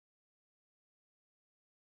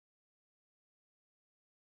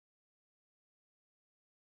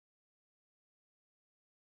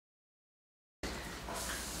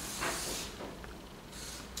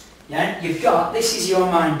Yeah, you've got, this is your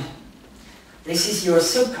mind. This is your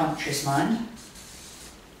subconscious mind.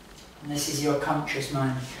 And this is your conscious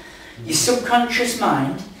mind. Your subconscious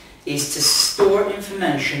mind is to store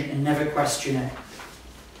information and never question it.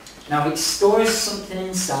 Now it stores something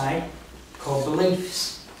inside called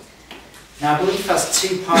beliefs. Now belief has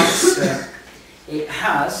two parts to it. It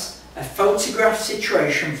has a photographed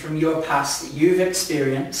situation from your past that you've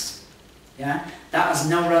experienced. Yeah? That has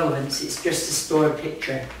no relevance, it's just a stored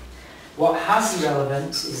picture. What has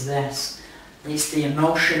relevance is this. It's the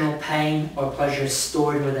emotional pain or pleasure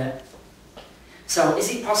stored with it. So,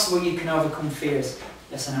 is it possible you can overcome fears?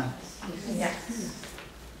 Yes or no? Yes.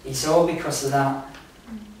 It's all because of that.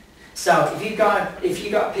 So, if you've got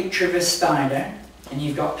a picture of a spider and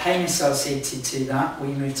you've got pain associated to that, will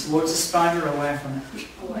you move towards the spider or away from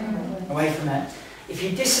it? Away from it. If you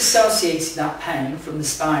disassociated that pain from the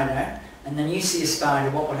spider and then you see a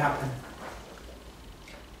spider, what would happen?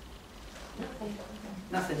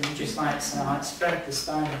 Nothing, you just like spread the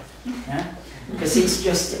spider. Yeah? Because it's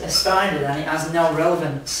just a spider then, it has no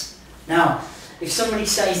relevance. Now, if somebody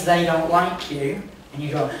says they don't like you, and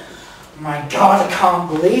you go, oh my God, I can't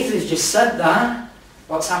believe they've just said that,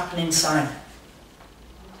 what's happening inside?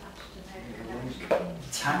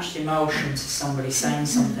 Attached emotion to somebody saying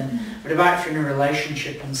something. What about if you're in a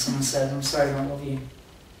relationship and someone says, I'm sorry, I don't love you?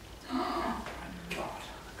 Oh my God,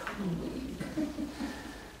 I can't believe.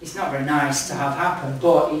 It's not very nice to have happen,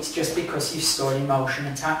 but it's just because you've stored emotion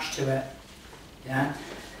attached to it. Yeah?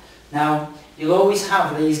 Now, you'll always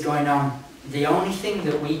have these going on. The only thing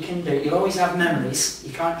that we can do, you'll always have memories,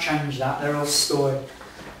 you can't change that, they're all stored.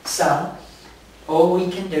 So, all we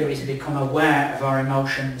can do is become aware of our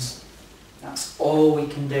emotions. That's all we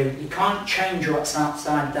can do. You can't change what's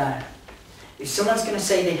outside there. If someone's going to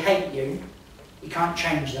say they hate you, you can't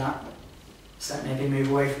change that. So maybe move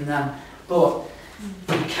away from them. But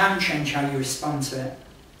you can change how you respond to it.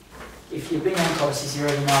 If you've been on courses, you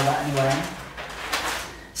already know that anyway.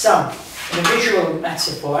 So, in a visual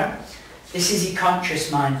metaphor, this is your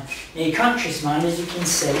conscious mind. Now your conscious mind, as you can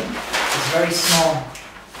see, is very small.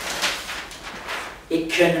 It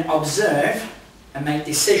can observe and make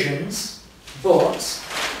decisions, but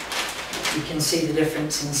you can see the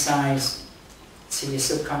difference in size to your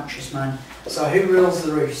subconscious mind. So who rules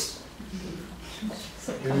the roost?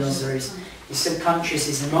 Who rules the roost? Your subconscious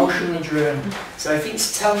is emotionally driven. So if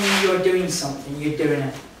it's telling you you're doing something, you're doing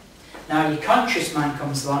it. Now your conscious mind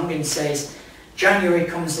comes along and says, January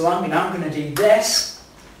comes along and I'm going to do this.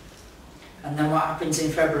 And then what happens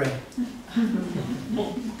in February?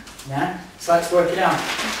 Yeah? So let's work it out.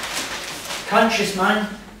 Conscious mind,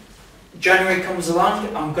 January comes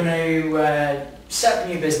along, I'm going to set up a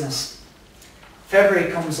new business.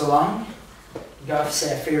 February comes along, you got to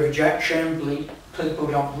say fear of rejection, people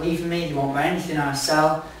don't believe in me, they won't buy anything I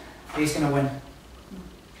sell. Who's going to win? Do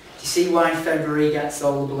you see why February gets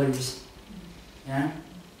all the blues? Yeah?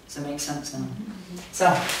 Does that make sense now?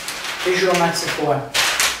 So, visual metaphor.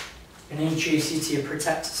 I'm going to introduce you to your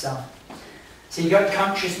protector self. So you've got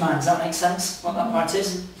conscious mind. Does that make sense, what that part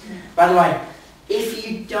is? By the way, if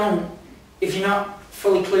you're not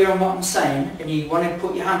fully clear on what I'm saying and you want to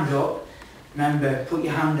put your hand up, remember, put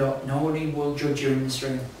your hand up. Nobody will judge you in this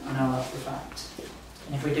room. I know that for a fact.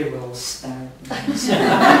 And if we do, we'll all stare.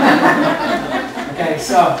 Okay,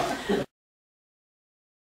 so